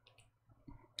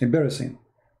 Embarrassing.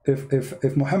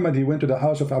 If Muhammad, he went to the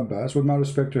house of Abbas, with my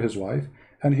respect to his wife,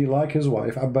 and he liked his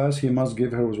wife, Abbas, he must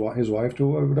give her his wife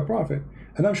to the Prophet.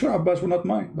 And I'm sure Abbas would not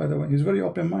mind, by the way. He's very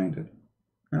open-minded.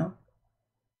 You know?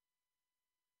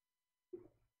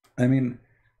 I mean,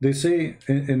 they say,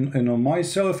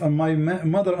 myself and my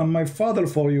mother and my father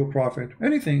for you, Prophet.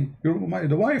 Anything.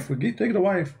 The wife, take the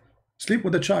wife. Sleep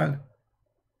with the child.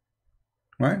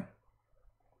 Right?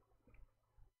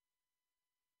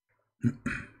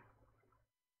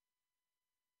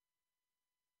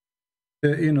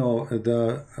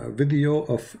 The video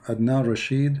of Adnan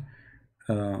Rashid,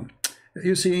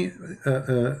 you see,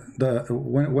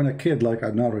 when a kid like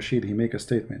Adnan Rashid, he make a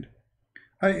statement.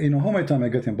 How many times I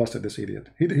get him busted, this idiot.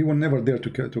 He will never dare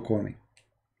to call me.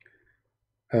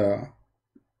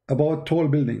 About tall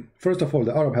building. First of all,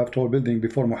 the Arab have tall building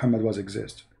before Muhammad was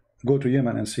exist. Go to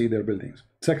Yemen and see their buildings.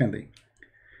 Secondly,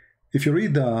 if you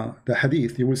read the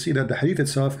hadith, you will see that the hadith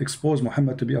itself exposed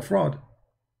Muhammad to be a fraud.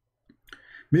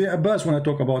 Me, Abbas, when I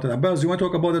talk about it, Abbas, do you want to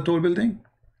talk about the tall building?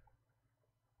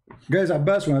 Guys,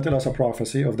 Abbas want to tell us a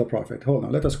prophecy of the Prophet. Hold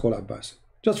on, let us call Abbas,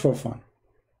 just for fun.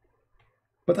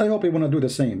 But I hope he want to do the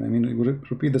same. I mean, we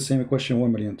repeat the same question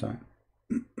 1 million times.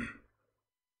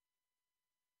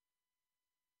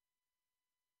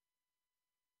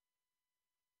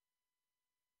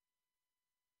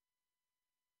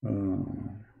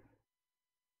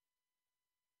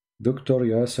 Dr.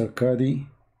 Yasser Qadi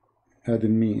added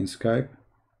me in Skype.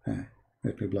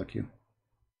 Let me block you.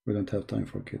 We don't have time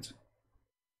for kids.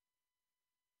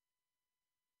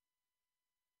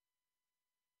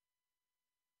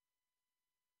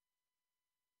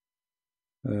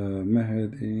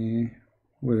 Mahdi,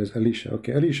 where is Alicia?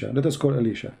 Okay, Alicia, let us call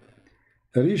Alicia.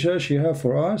 Alicia, she have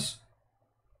for us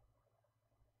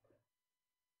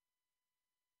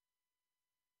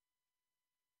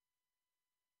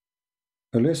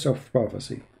a list of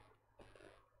prophecy.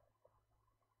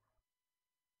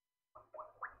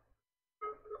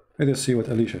 Let us see what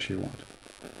Alicia she wants.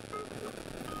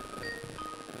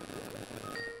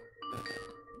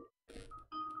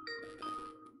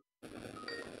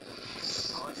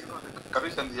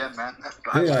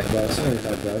 Hey Abbas.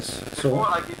 So, before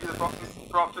I give you the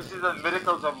prophecies and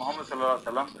miracles of Muhammad sallallahu alaihi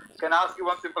wasallam, can I ask you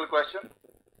one simple question?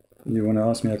 You want to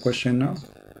ask me a question now?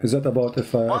 Is that about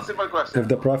if one simple question. If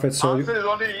the Prophet saw you? Answer is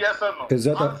only yes or no. Is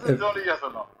that answer is only yes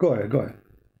or no. Go ahead.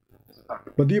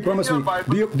 But do you promise me?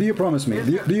 Do you promise me?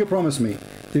 Do you promise me?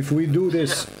 If we do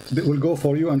this, it will go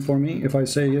for you and for me. If I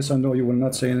say yes or no, you will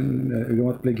not say you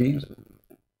want to play games.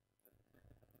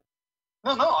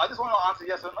 No. I just want to answer answer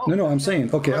yes or no. No, I'm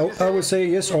saying, okay, I will say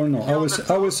yes or no. I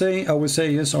will say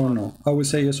yes or no. I will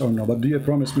say yes or no. But do you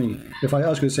promise me, if I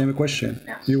ask you the same question,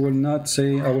 you will not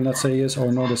say, I will not say yes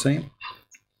or no the same?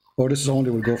 Or this is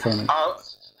only will go for me?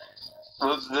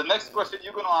 Well, the next question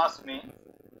you're going to ask me,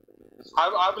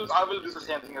 I will do the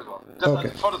same thing as well. Go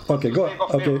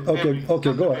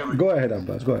ahead,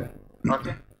 Abbas, go ahead.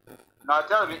 Okay. Now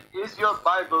tell me, is your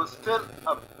Bible still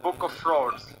a book of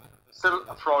frauds? Still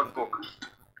a fraud book?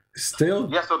 Still?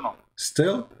 Yes or no?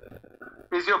 Still?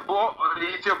 Is your Bible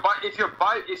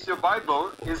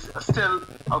is still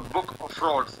a book of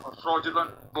frauds, a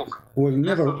fraudulent book? Well,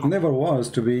 never was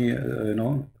to be, you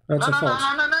know. That's a false. No.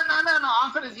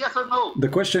 Answer is yes or no. The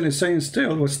question is saying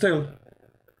still. Well, still.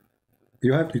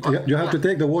 You have to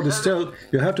take the word still.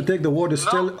 You have to take the word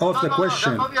still off the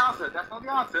question. That's not the answer. That's not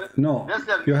the answer. No.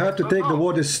 You have to take the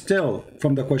word still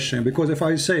from the question, because if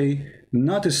I say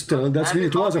not still, that means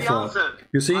it was a fraud.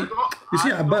 You see,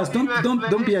 Abbas, don't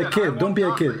be a kid. Don't be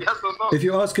a kid. If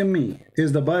you ask me,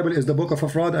 is the Bible is the book of a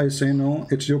fraud? I say no.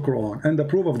 It's your Quran, and the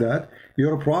proof of that,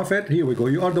 you're a prophet. Here we go.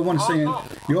 You are the one saying.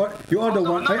 You are the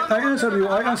one. I answered you.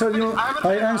 I answered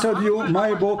you.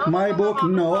 My book.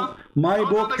 No, my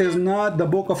book is not the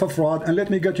book of a fraud. And let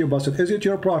me get you busted. Is it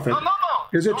your prophet? No.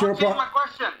 Is it your prophet?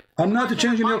 I'm not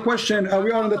changing your question.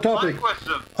 We are on the topic.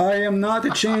 I am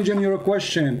not changing your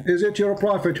question. Is it your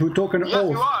prophet who took an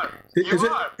oath? Is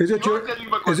it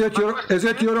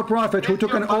your prophet who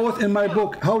took an oath in my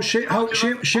book?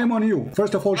 Shame on you.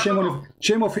 First of all,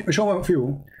 shame on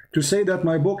you to say that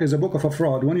my book is a book of a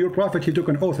fraud when your prophet, he took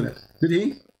an oath in it. Did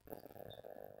he?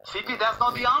 CP, that's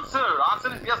not the answer.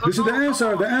 Answer is yes or no. This is the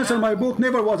answer. The answer, my book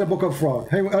never was a book of fraud.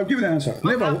 Hey, I'll give you the answer.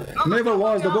 Never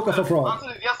was the book of a fraud.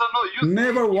 Answer is yes or no.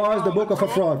 Never was the book of a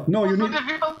fraud. No, you need.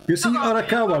 You see, you are a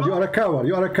coward. You are a coward.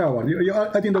 You are a coward. You are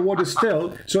adding the word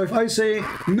still. So if I say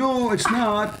no, it's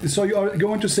not. So you are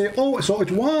going to say, oh, so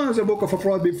it was a book of a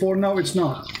fraud before. Now it's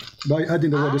not. By adding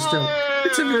the word still.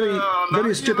 It's a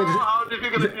very stupid.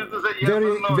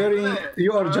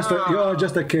 You are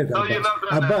just a kid,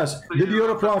 Abbas. Did you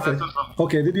a prophet?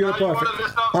 Okay, did you a prophet?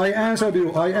 I answered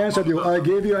you. I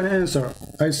gave you an answer.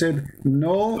 I said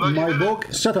no. My book.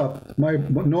 Shut up. My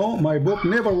book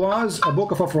never was a book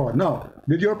of a fraud. No.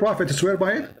 Did your prophet swear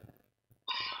by it?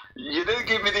 You didn't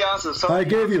give me the answer. So I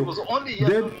gave you. Was only yes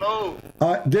or no.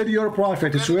 Did your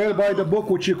prophet swear by the book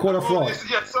which you call a fraud?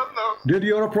 Yes or no. Did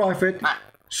your prophet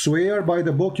swear by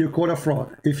the book you call a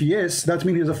fraud? If yes, that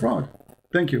means he's a fraud.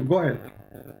 Thank you. Go ahead.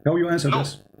 How you answer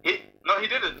this? No, he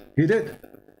didn't. He did.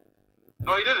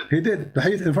 No, he didn't. He did. The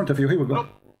hadith in front of you. Here we go. No.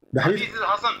 The hadith is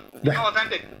Hassan. It's not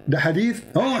authentic. The hadith?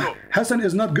 Oh, Hassan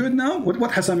is not good now?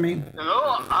 What Hassan mean?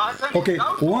 No, Hassan okay,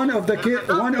 one of the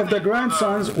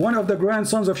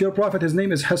grandsons of your prophet, his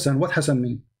name is Hassan. What Hassan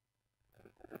mean?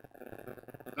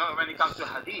 No, when it comes to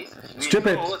hadith,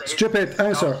 stupid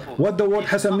answer. What the word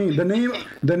Hassan mean? The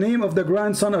name of the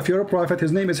grandson of your prophet,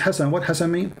 his name is Hassan. What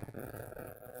Hassan mean?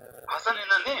 Hassan in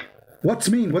the name. What's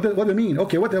mean? What do you mean?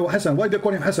 Okay, what Hassan? Why do they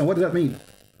call him Hassan? What does that mean?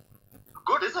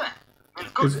 Good, isn't it?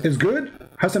 It's good. It's good?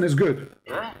 Hassan is good.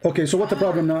 Yeah. Okay, so what's the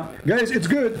problem now? Guys, it's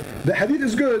good. The hadith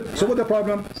is good. So what's the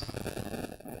problem?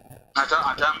 I'm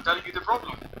telling you the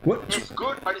problem. What? It's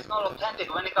good, but it's not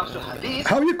authentic when it comes to hadith.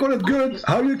 How you call it good?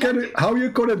 How you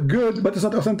call it good, but it's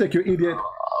not authentic, you idiot?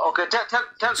 Okay,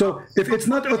 tell. So if it's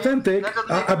not authentic,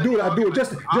 Abdul,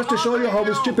 just to show you how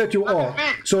stupid you are.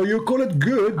 So you call it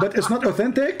good, but it's not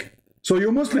authentic. So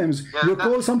you Muslims, you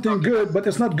call something good, but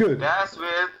it's not good. That's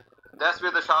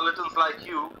where the charlatans like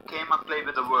you came and played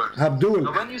with the words. Abdul,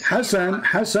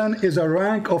 Hassan is a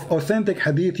rank of authentic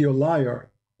hadith, you liar.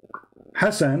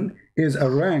 Hassan is a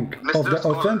rank of the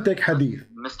authentic hadith.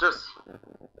 Mr.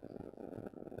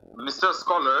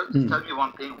 Scholar, tell me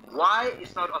one thing. Why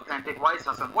it's not authentic? Why is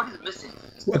Hassan? What is missing?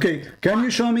 Okay, can you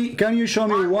show me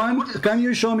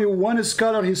one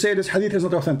scholar he said this hadith is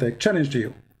not authentic? Challenge to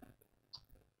you.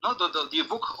 No, the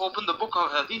book, open the book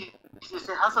of hadith. It says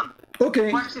Hassan.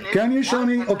 Okay, can you show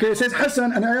me? Okay, it says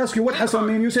Hassan, and I ask you what Hassan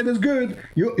mean. You said it's good.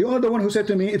 You are the one who said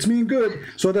to me it's mean good.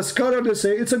 So the scholar they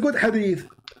say it's a good hadith,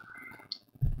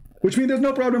 which means there's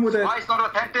no problem with it. Why it's not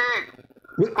authentic?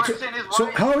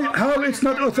 So how it's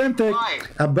not authentic?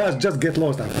 Abbas, just get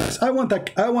lost, Abbas. I want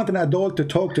an adult to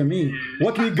talk to me.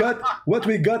 What we got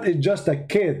is just a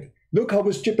kid. Look how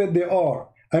stupid they are.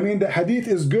 I mean, the hadith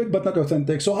is good but not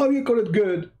authentic. So how you call it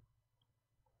good?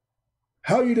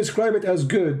 How you describe it as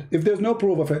good if there's no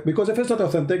proof of it? Because if it's not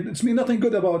authentic, it's mean nothing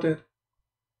good about it.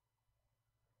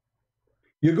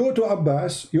 You go to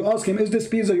Abbas, you ask him, is this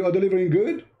pizza you are delivering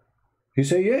good? He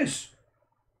say yes,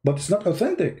 but it's not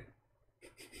authentic.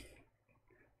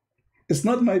 It's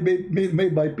not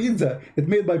made by pizza, it's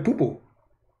made by poo-poo.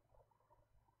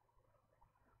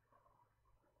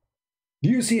 Do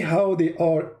you see how they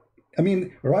are? I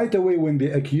mean, right away when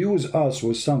they accuse us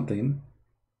with something,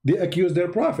 they accuse their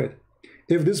prophet.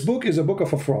 If this book is a book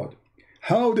of a fraud,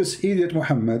 how this idiot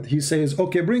Muhammad, he says,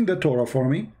 okay, bring the Torah for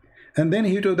me. And then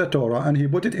he took the Torah and he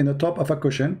put it in the top of a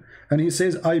cushion. And he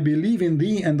says, I believe in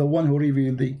thee and the one who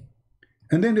revealed thee.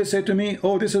 And then they say to me,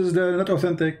 oh, this is not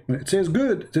authentic. It says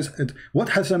good. What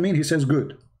Hassan mean? He says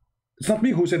good. It's not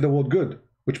me who said the word good,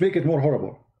 which make it more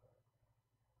horrible.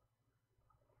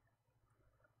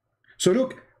 So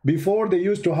look, before they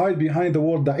used to hide behind the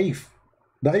word da'if.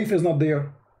 Da'if is not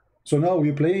there. So now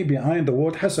we play behind the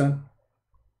word Hassan.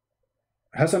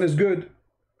 Hassan is good.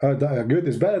 Good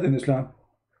is bad in Islam.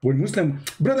 When Muslim,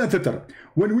 brother and sister,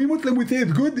 when we Muslim we say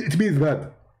it's good, it means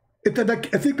bad. It's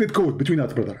like a secret code between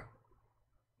us, brother.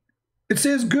 It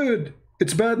says good.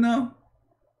 It's bad now.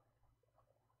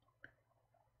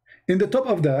 In the top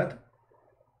of that,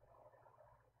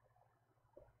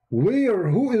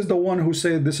 who is the one who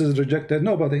said this is rejected?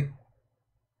 Nobody.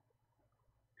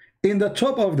 In the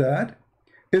top of that,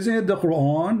 isn't it the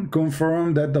Quran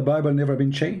confirmed that the Bible never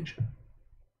been changed?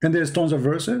 And there's tons of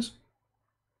verses.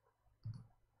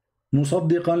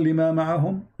 مصدقا لما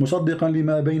معهم مصدقا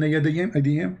لما بين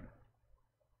يديهم.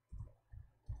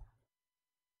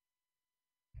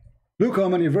 Look how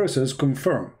many verses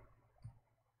confirm.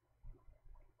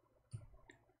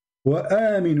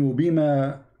 وآمنوا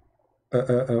بما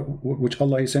which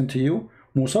Allah has sent to you.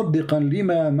 مصدقا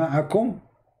لما معكم.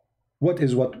 What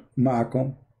is what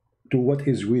معكم? To what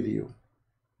is with you.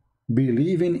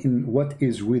 Believing in what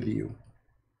is with you.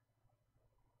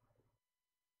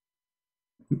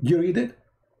 Do you read it?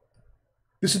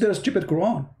 This is their stupid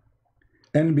Quran.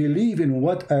 And believe in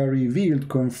what I revealed,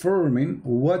 confirming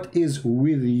what is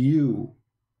with you.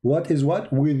 What is what?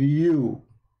 With you.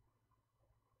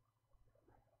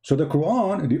 So the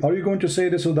Quran, are you going to say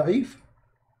this is da'if?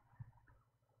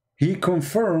 He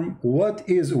confirmed what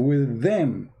is with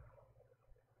them.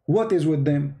 What is with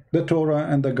them? The Torah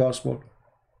and the Gospel.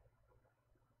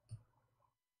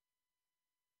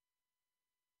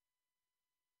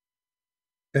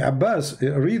 Abbas,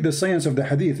 read the science of the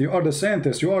hadith. You are the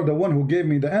scientist. You are the one who gave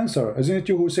me the answer. Isn't it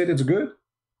you who said it's good?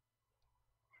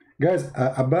 Guys,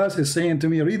 Abbas is saying to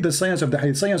me, read the science of the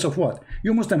hadith. Science of what?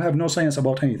 You Muslims have no science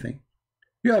about anything.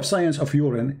 You have science of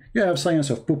urine. You have science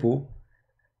of poo-poo.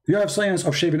 You have science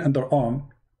of shaving underarm.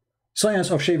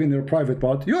 Science of shaving your private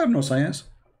part. You have no science.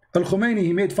 Al-Khomeini,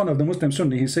 he made fun of the Muslim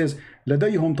Sunni. He says,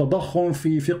 لديهم تضخم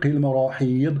في فقه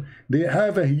المراحيض. They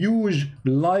have a huge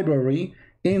library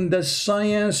in the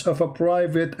science of a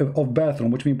private of bathroom,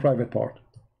 which means private part.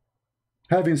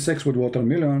 Having sex with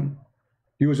watermelon,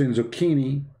 using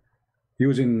zucchini,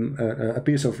 using a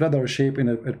piece of leather shape in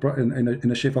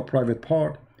a shape of private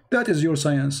part. That is your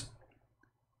science.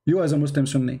 You as a Muslim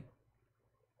Sunni.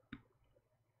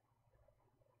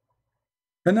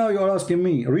 And now you are asking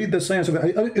me, read the science of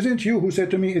it. Isn't you who said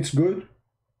to me it's good?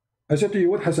 I said to you,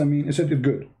 what Hassan mean? I said it's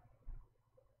good.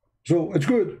 So it's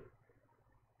good.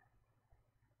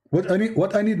 What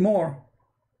I need more?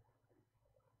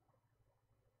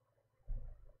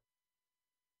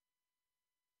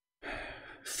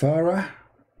 Farah,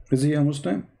 is he a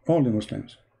Muslim? Only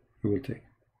Muslims we will take.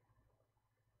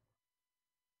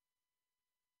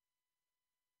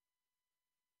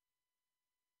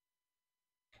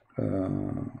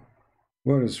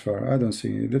 Where is Farah? I don't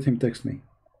see. Let him text me.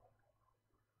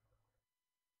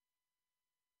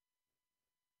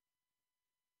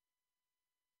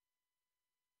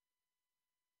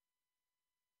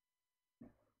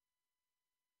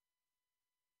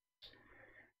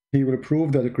 He will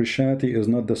prove that Christianity is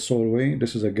not the sole way.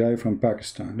 This is a guy from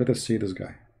Pakistan. Let us see this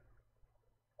guy.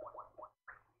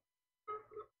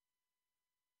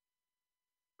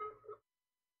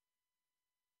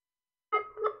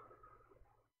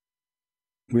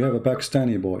 We have a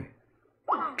Pakistani boy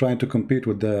trying to compete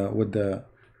with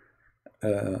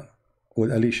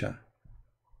Alicia.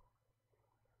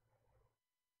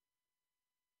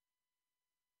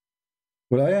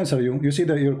 Will I answer you? You see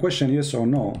that your question, yes or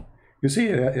no? You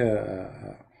see,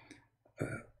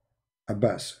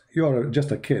 Abbas, you are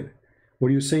just a kid.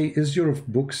 When you say, is your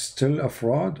book still a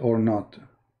fraud or not?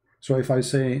 So if I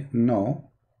say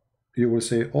no, you will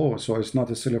say, oh, so it's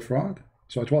not still a fraud?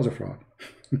 So it was a fraud.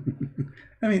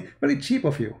 I mean, very cheap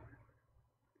of you.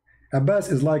 Abbas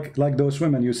is like those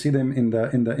women you see them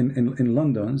in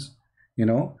London's, you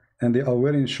know, and they are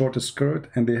wearing short skirt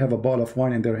and they have a bottle of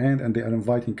wine in their hand and they are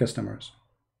inviting customers.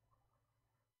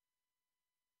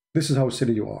 This is how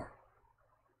silly you are.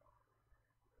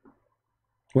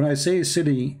 When I say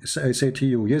silly, I say to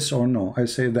you yes or no. I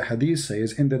say the hadith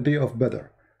says in the day of Badr.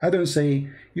 I don't say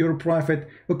your prophet.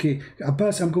 Okay,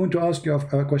 Abbas, I'm going to ask you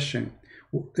a question.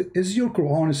 Is your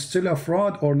Quran still a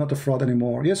fraud or not a fraud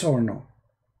anymore? Yes or no?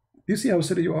 You see how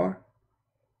silly you are?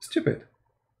 Stupid.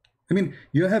 I mean,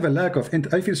 you have a lack of...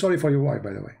 I feel sorry for your wife,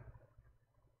 by the way.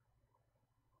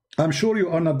 I'm sure you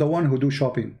are not the one who do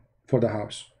shopping for the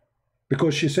house.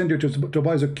 Because she sent you to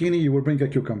buy zucchini, you will bring a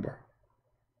cucumber.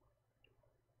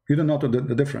 You don't know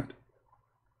the difference.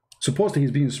 Supposedly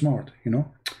he's being smart, you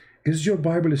know. Is your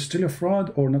Bible still a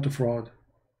fraud or not a fraud?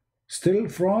 Still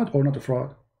fraud or not a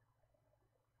fraud?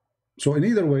 So in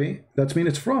either way, that means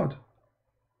it's fraud.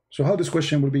 So how this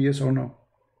question will be yes or no?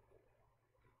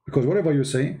 Because whatever you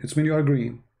say, it's mean you are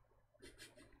agreeing.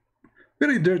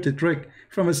 Very dirty trick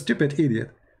from a stupid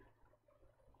idiot.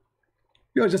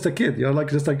 You're just a kid. You're like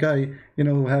just a guy, you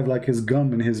know, who have like his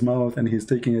gum in his mouth and he's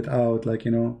taking it out, like,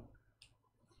 you know.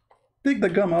 Take the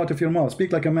gum out of your mouth.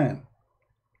 Speak like a man.